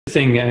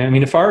thing. I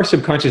mean, if our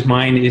subconscious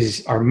mind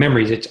is our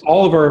memories, it's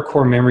all of our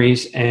core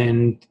memories,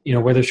 and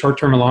whether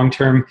short-term or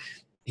long-term,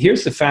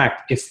 here's the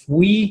fact. If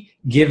we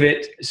give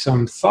it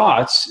some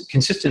thoughts,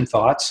 consistent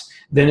thoughts,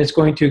 then it's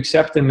going to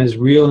accept them as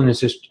real and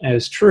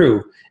as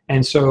true.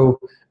 And so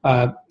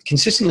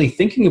consistently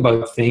thinking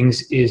about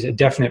things is a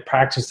definite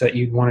practice that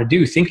you'd want to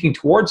do, thinking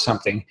towards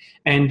something.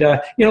 And,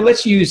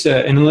 let's use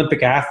an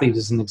Olympic athlete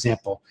as an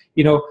example.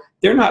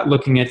 They're not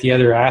looking at the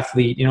other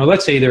athlete.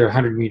 Let's say they're a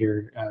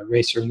 100-meter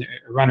racer and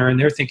runner, and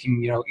they're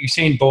thinking,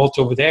 Usain Bolt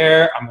over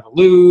there, I'm going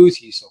to lose.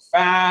 He's so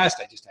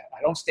fast.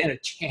 I don't stand a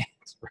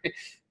chance, right?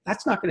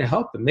 That's not going to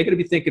help them. They're going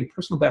to be thinking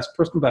personal best,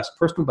 personal best,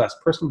 personal best,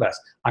 personal best.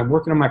 I'm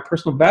working on my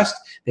personal best.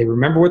 They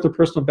remember what their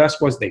personal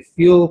best was. They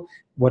feel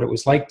what it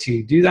was like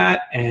to do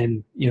that,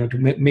 and to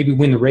maybe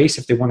win the race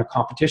if they won a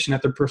competition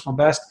at their personal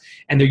best.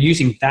 And they're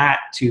using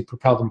that to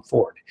propel them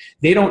forward.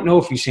 They don't know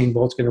if Usain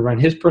Bolt's going to run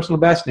his personal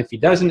best, and if he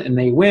doesn't and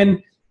they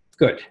win,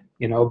 good.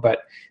 But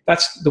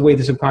that's the way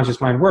the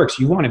subconscious mind works.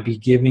 You want to be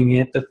giving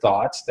it the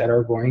thoughts that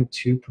are going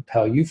to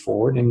propel you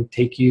forward and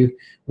take you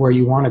where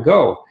you want to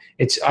go.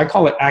 I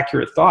call it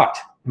accurate thought.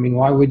 I mean,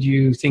 why would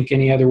you think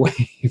any other way?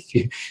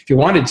 If you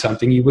wanted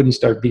something, you wouldn't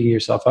start beating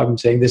yourself up and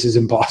saying, this is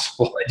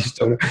impossible. I just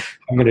don't know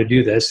I'm going to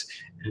do this.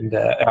 And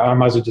I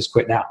might as well just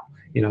quit now.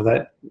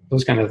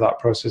 Those kind of thought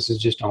processes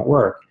just don't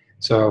work.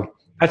 So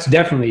that's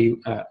definitely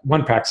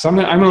one practice. I'm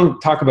going to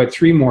talk about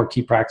 3 more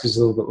key practices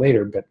a little bit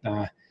later, but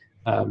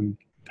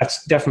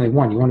that's definitely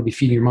one. You want to be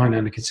feeding your mind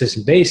on a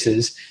consistent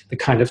basis the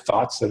kind of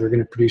thoughts that are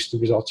going to produce the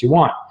results you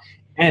want.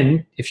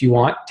 And if you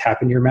want,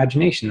 tap into your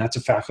imagination. That's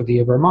a faculty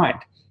of our mind.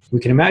 We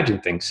can imagine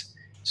things.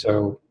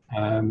 So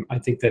I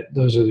think that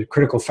those are the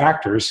critical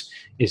factors,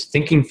 is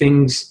thinking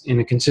things in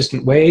a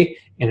consistent way,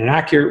 in an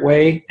accurate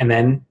way, and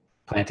then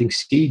planting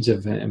seeds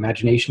of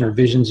imagination or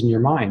visions in your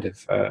mind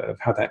of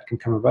how that can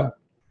come about.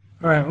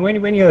 All right.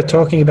 When you're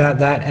talking about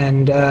that,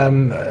 and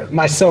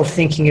myself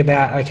thinking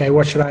about, okay,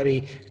 what should I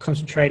be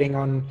concentrating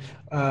on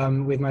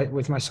with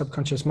my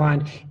subconscious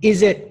mind?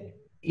 Is it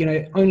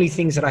only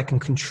things that I can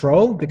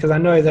control? Because I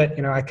know that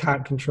I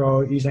can't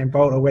control Usain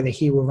Bolt or whether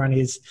he will run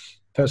his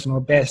personal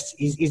best.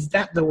 Is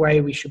that the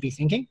way we should be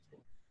thinking?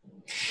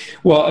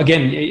 Well,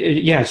 again,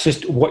 yeah, it's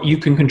just what you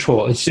can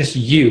control. It's just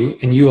you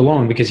and you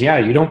alone, because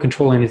you don't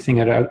control anything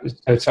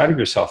outside of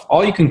yourself.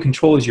 All you can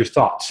control is your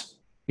thoughts.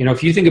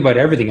 If you think about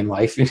everything in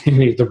life,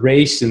 the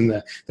race and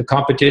the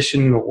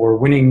competition or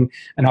winning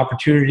an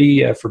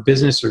opportunity for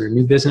business or a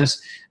new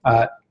business,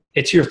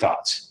 it's your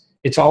thoughts.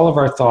 It's all of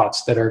our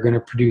thoughts that are going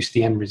to produce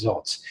the end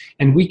results.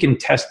 And we can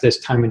test this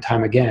time and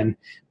time again,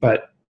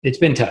 but it's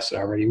been tested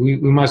already. We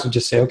might as well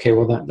just say, okay,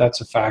 well, that's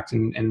a fact.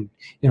 And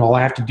all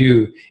I have to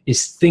do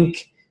is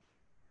think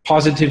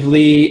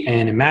positively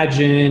and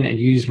imagine and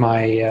use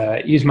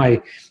my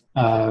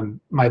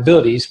my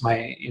abilities,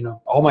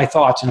 all my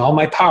thoughts and all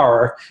my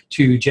power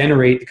to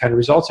generate the kind of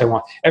results I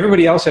want.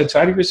 Everybody else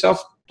outside of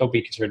yourself, don't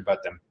be concerned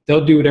about them.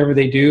 They'll do whatever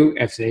they do.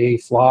 If they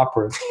flop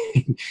or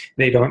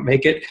they don't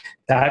make it,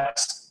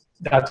 that's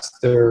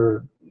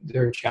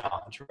their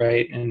challenge,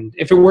 right? And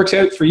if it works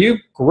out for you,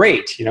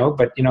 great,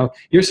 but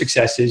your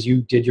success is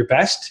you did your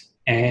best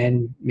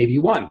and maybe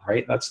you won,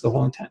 right? That's the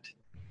whole intent.